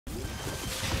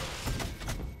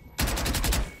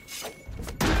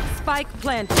Spike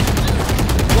planted.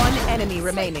 One enemy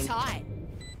remaining.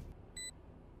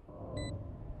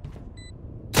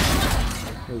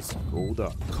 Let's go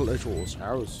to Collateral's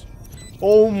house.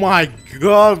 Oh my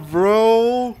god,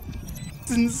 bro!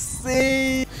 It's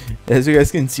insane! As you guys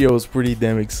can see, I was pretty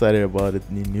damn excited about it.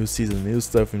 The new season, new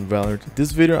stuff in Valorant.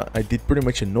 This video, I did pretty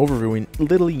much an overview in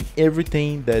literally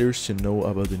everything that there is to know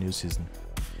about the new season.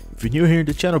 If you're new here in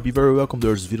the channel, be very welcome.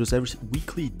 There's videos every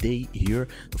weekly day here.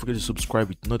 Don't forget to subscribe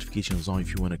with notifications on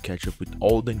if you want to catch up with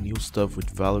all the new stuff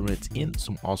with Valorant and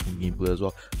some awesome gameplay as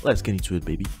well. Let's get into it,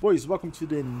 baby. Boys, welcome to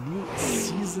the new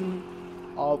season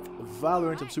of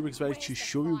Valorant. I'm super excited to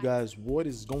show you guys what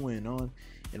is going on.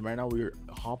 And right now we're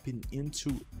hopping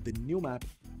into the new map,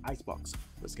 ICEBOX.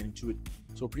 Let's get into it.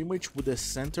 So pretty much with the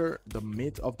center, the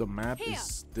mid of the map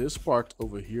is this part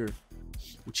over here,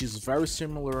 which is very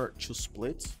similar to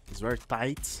Split. It's very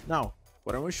tight. Now,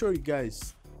 what I want to show you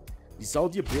guys is all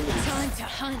the abilities. Time to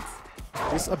hunt.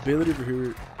 This ability over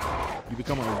here, you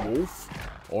become a wolf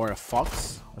or a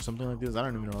fox or something like this. I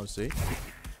don't even know how to say.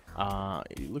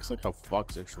 It looks like a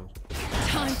fox actually.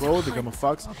 Control, become a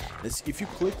fox. If you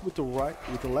click with the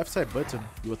left side button,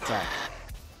 you attack.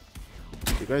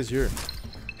 You guys here.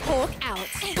 Hawk out.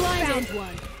 Blinded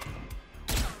one.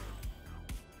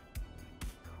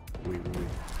 Wait.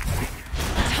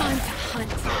 Time to hunt.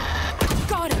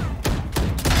 Got him.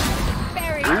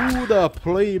 Buried. Ooh, the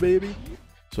play, baby.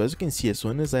 So as you can see, as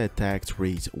soon as I attacked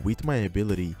Raze with my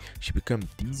ability, she becomes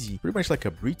dizzy, pretty much like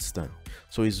a breach stun.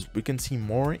 So we can see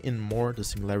more and more the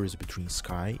similarities between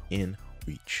SKYE and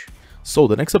Reach. So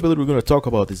the next ability we're going to talk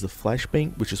about is the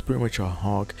flashbang, which is pretty much a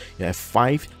hawk. You have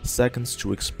 5 seconds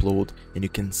to explode and you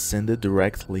can send it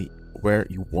directly where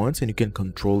you want, and you can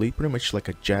control it pretty much like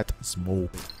a jet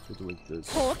smoke. So do like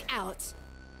this. Hawk out.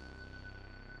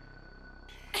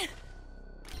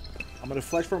 I'm gonna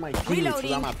flash for my teammates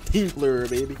because I'm a team player,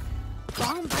 baby.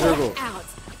 Bomb there we go. Out.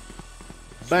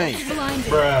 Bang.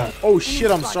 Bruh. Oh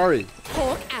shit, I'm sorry.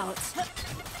 Hawk out.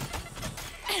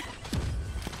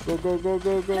 Go. Oh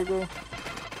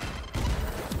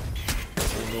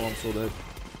no, I'm so dead.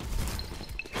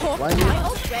 Hawk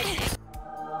out.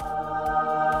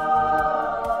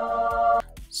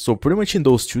 So pretty much in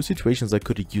those two situations, I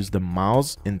could use the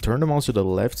mouse and turn the mouse to the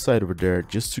left side over there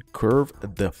just to curve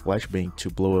the flashbang to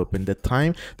blow up. And the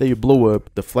time that you blow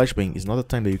up the flashbang is not the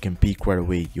time that you can peek right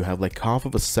away. You have like half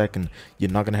of a second.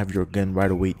 You're not gonna have your gun right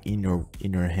away in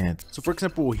your hand. So for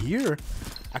example, here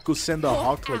I could send a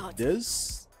hawk like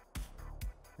this,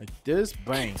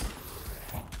 bang.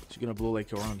 She's gonna blow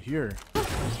like around here.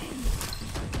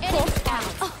 Hawk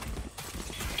out.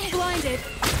 Blinded.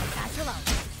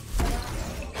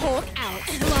 Hawk out.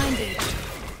 Blinded.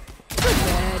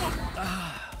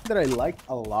 That I like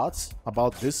a lot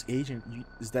about this agent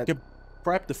is that you can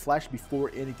prep the flash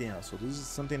before anything else. So this is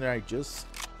something that I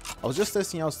was just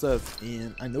testing out stuff,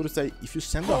 and I noticed that if you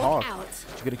send the hawk,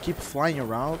 you're gonna keep flying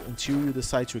around until you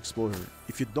decide to explode her.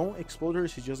 If you don't explode her,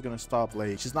 she's just gonna stop.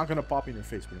 Like, she's not gonna pop in your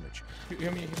face pretty much.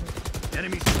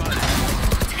 Enemy spotted.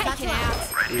 Take it out.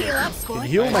 Heal up, Can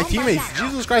heal my teammates.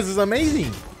 Jesus Christ, this is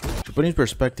amazing. To put in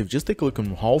perspective, just take a look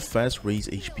on how fast Raze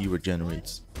HP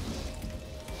regenerates.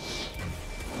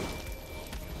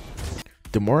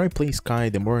 The more I play SKYE,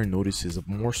 the more I notice is a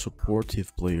more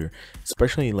supportive player,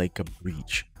 especially like a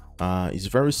Breach. It's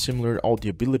very similar, all the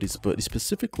abilities, but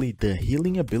specifically the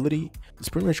healing ability is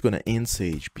pretty much gonna end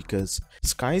Sage, because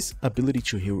SKYE's ability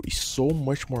to heal is so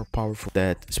much more powerful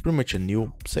that it's pretty much a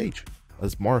new Sage,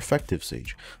 a more effective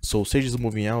Sage. So Sage is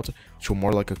moving out to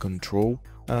more like a control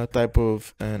type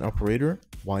of an operator,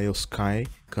 while SKYE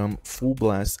come full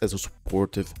blast as a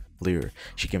supportive player.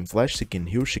 She can flash, she can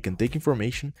heal, she can take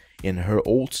information, and her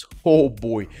ults, oh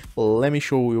boy, let me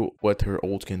show you what her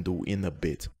ult can do in a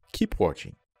bit. Keep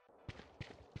watching.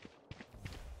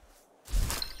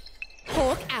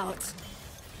 Hawk out.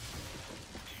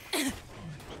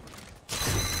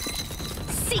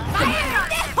 See fire.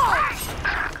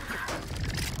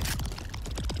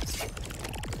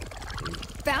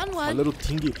 Found one. My little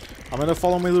tingy. I'm gonna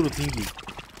follow my little tingy.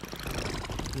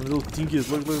 My little tingy is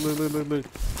look.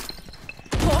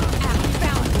 Hawk out.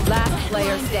 Found. Last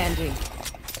player standing.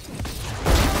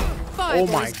 Oh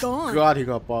my god, he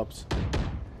got pops.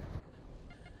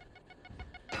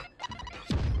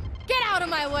 Get out of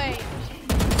my way.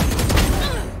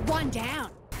 One down.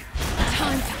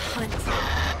 Time to hunt.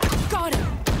 Got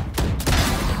him.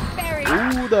 Buried.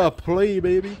 Ooh, the play,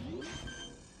 baby.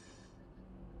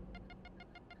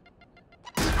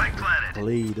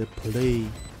 Play.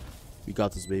 We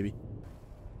got this, baby.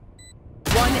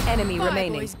 One enemy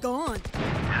remaining. Gone.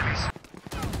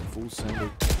 Full sender.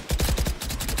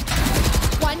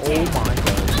 One Oh my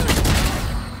god.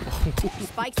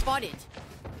 Spike spotted.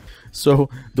 So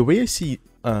the way I see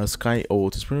SKYE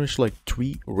ult is pretty much like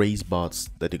 3 race bots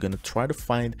that are gonna try to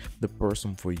find the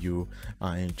person for you,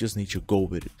 and you just need to go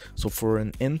with it. So for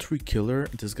an entry killer,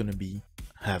 it is gonna be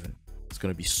heaven. It's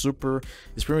gonna be super.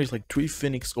 It's pretty much like 3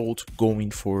 Phoenix ult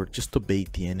going for just to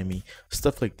bait the enemy.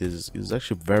 Stuff like this is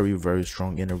actually very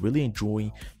strong, and I really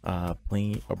enjoy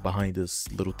playing behind this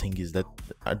little thingies that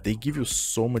they give you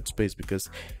so much space, because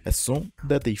as soon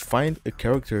that they find a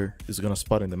character is gonna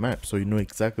spot in the map, so you know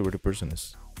exactly where the person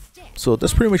is. So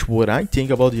that's pretty much what I think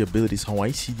about the abilities, how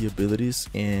I see the abilities,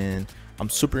 and I'm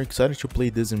super excited to play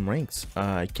this in ranks.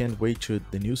 I can't wait to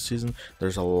the new season.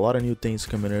 There's a lot of new things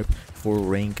coming up for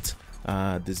ranked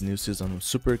this new season. I'm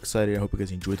super excited. I hope you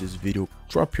guys enjoyed this video.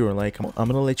 Drop your like. I'm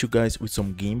gonna let you guys with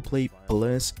some gameplay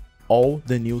plus all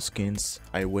the new skins.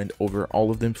 I went over all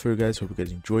of them for you guys. Hope you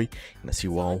guys enjoy, and I'll see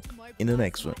you all in the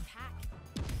next one.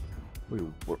 Wait,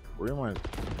 where am I?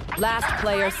 Last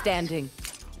player standing.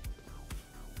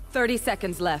 30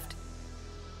 seconds left.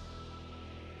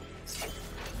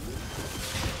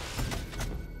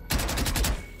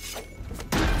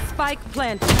 Spike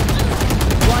planted.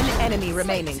 One enemy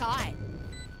remaining. Tie.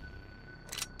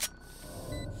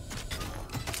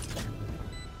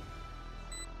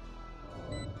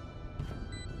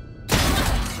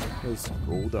 Let's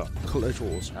go the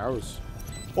Clash house.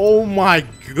 Oh my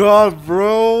god,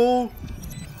 bro!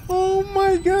 Oh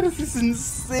my god, this is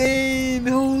insane!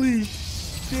 Holy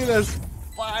shit, that's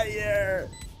fire!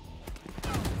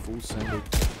 Full sender.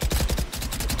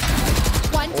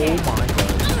 One Oh my god.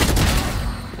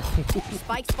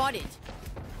 Spike spotted.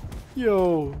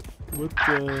 Yo, what the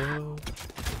hell?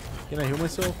 Can I heal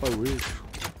myself? I wish.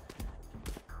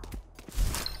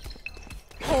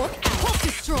 Hawk out. Hawk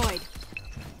destroyed.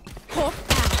 Hawk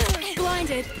out.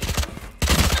 Blinded.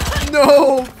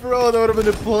 No, bro, that would have been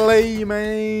the play,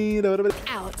 man. That would have been.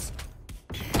 Out.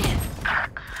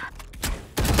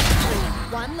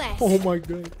 One less. Oh my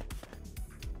god.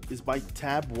 It's by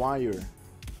Tab Wire.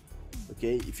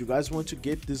 Okay, if you guys want to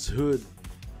get this hood,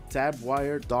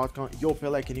 tabwire.com. Yo,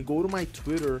 Pele, can you go to my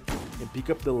Twitter and pick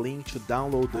up the link to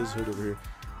download this hood over here?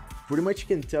 Pretty much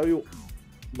can tell you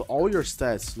all your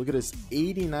stats. Look at this,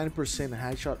 89%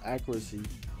 headshot accuracy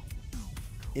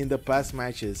in the past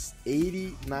matches,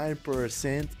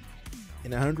 89%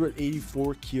 and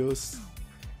 184 kills.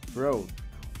 Bro,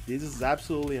 this is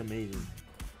absolutely amazing.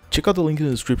 Check out the link in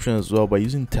the description as well. By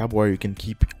using Tabwire, you can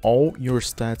keep all your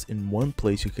stats in one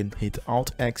place. You can hit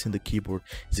Alt X in the keyboard.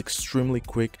 It's extremely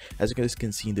quick. As you guys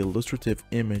can see in the illustrative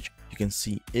image, you can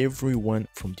see everyone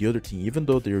from the other team, even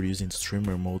though they're using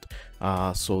streamer mode.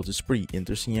 So this is pretty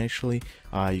interesting actually.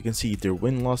 You can see their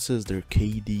win losses, their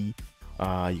KD.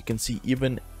 You can see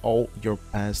even all your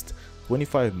past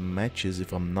 25 matches,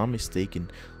 if I'm not mistaken.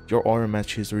 Your other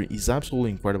match history is absolutely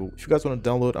incredible. If you guys want to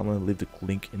download, I'm going to leave the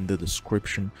link in the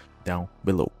description down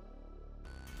below.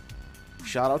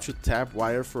 Shout out to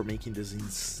Tabwire for making this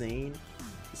insane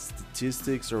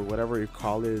statistics, or whatever you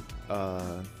call it,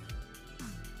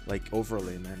 like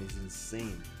overlay, man. It's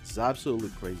insane. It's absolutely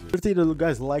crazy. The thing that you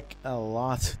guys like a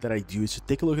lot that I do is to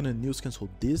take a look at the new skin. So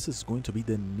this is going to be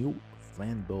the new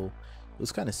Vandal.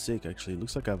 It's kind of sick actually. It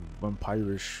looks like a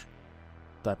vampire-ish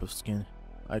type of skin.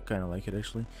 I kind of like it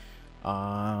actually.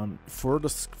 For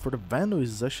the Vandal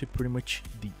is actually pretty much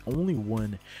the only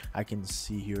one I can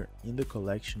see here in the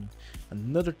collection.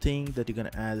 Another thing that you're gonna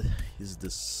add is the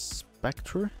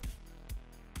Spectre,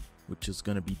 which is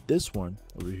gonna be this one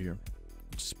over here,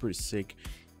 which is pretty sick.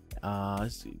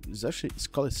 It's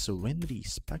called a Serenity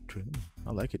Spectre.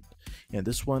 I like it. And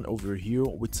this one over here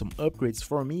with some upgrades.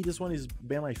 For me, this one has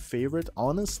been my favorite.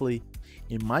 Honestly,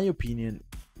 in my opinion,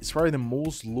 it's probably the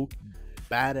most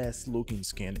badass looking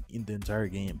skin in the entire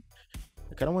game.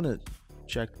 I kind of want to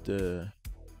check the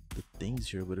things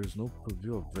here, but there's no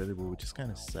preview available, which is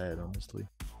kind of sad, honestly.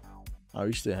 I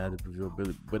wish they had a preview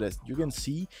ability, but as you can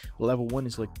see, level 1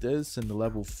 is like this, and the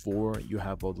level 4 you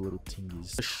have all the little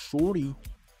thingies. The shorty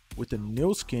with the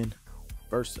new skin,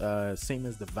 first, same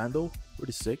as the Vandal,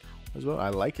 pretty sick as well. I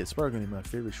like it. It's probably gonna be my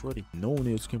favorite shorty. No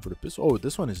new skin for the pistol. Oh,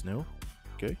 this one is new.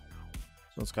 Okay,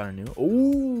 so it's kind of new.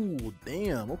 Oh,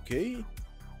 damn. Okay,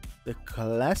 the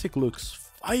classic looks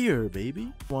fire,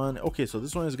 baby. Okay, so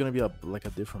this one is gonna be like a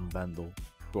different Vandal.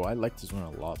 Bro, I like this one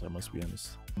a lot, I must be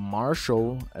honest.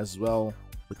 Marshall as well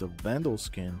with the Vandal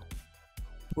skin,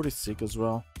 pretty sick as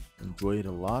well. Enjoy it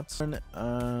a lot. And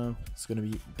it's gonna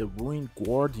be the Ruin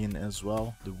Guardian as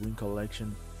well, the Ruin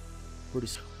collection, pretty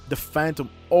sick. The Phantom,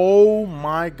 oh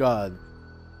my god,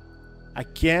 I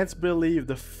can't believe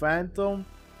the Phantom.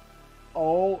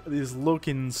 Oh, it is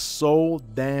looking so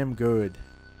damn good.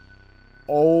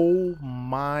 Oh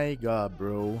my god,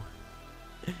 bro.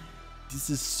 This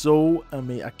is so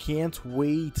amazing. I can't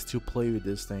wait to play with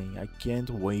this thing. I can't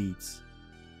wait.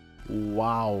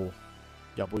 Wow.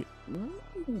 Yeah, boy.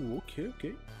 Ooh, okay.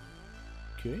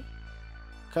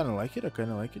 Kinda like it. I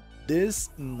kinda like it. This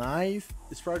knife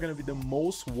is probably gonna be the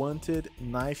most wanted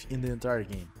knife in the entire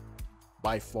game.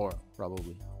 By far,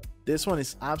 probably. This one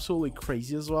is absolutely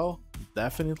crazy as well.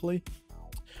 Definitely.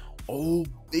 Oh,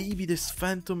 baby, this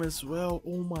Phantom as well.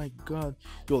 Oh my god.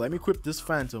 Yo, let me equip this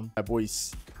Phantom. Right,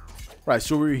 boys. Right,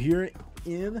 so we're here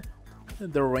in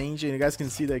the range, and you guys can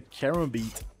see the Karen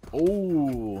beat.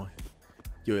 Oh.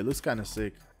 Yo, it looks kind of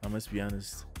sick. I must be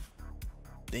honest.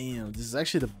 Damn, this is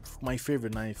actually my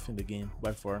favorite knife in the game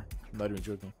by far. I'm not even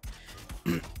joking.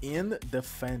 In the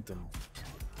Phantom.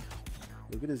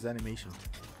 Look at this animation.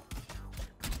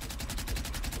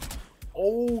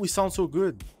 Oh, it sounds so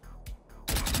good.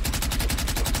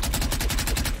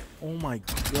 Oh my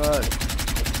god.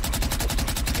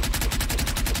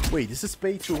 Wait, this is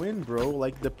pay to win, bro.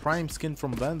 Like the prime skin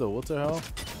from Vandal. What the hell?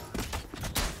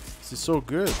 This is so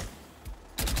good.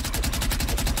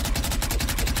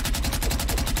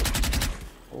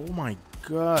 Oh my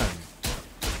god.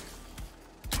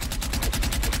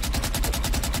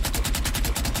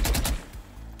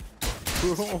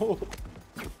 Bro,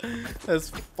 that's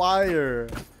fire.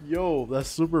 Yo, that's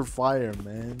super fire,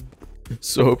 man.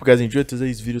 So hope you guys enjoyed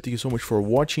today's video. Thank you so much for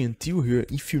watching until here.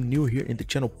 If you're new here in the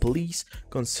channel, please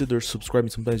consider subscribing.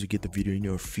 Sometimes you get the video in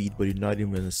your feed but you're not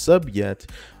even a sub yet,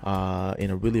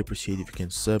 and I really appreciate if you can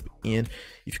sub, and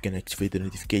if you can activate the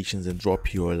notifications and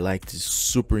drop your like. This is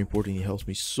super important. It helps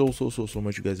me so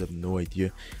much. You guys have no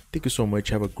idea. Thank you so much.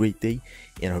 Have a great day,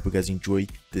 and I hope you guys enjoy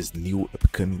this new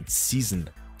upcoming season.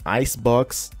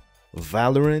 ICEBOX,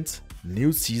 Valorant,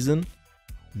 new season,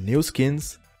 new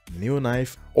skins, new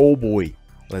knife. Oh boy,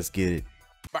 let's get it.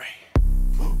 Bye.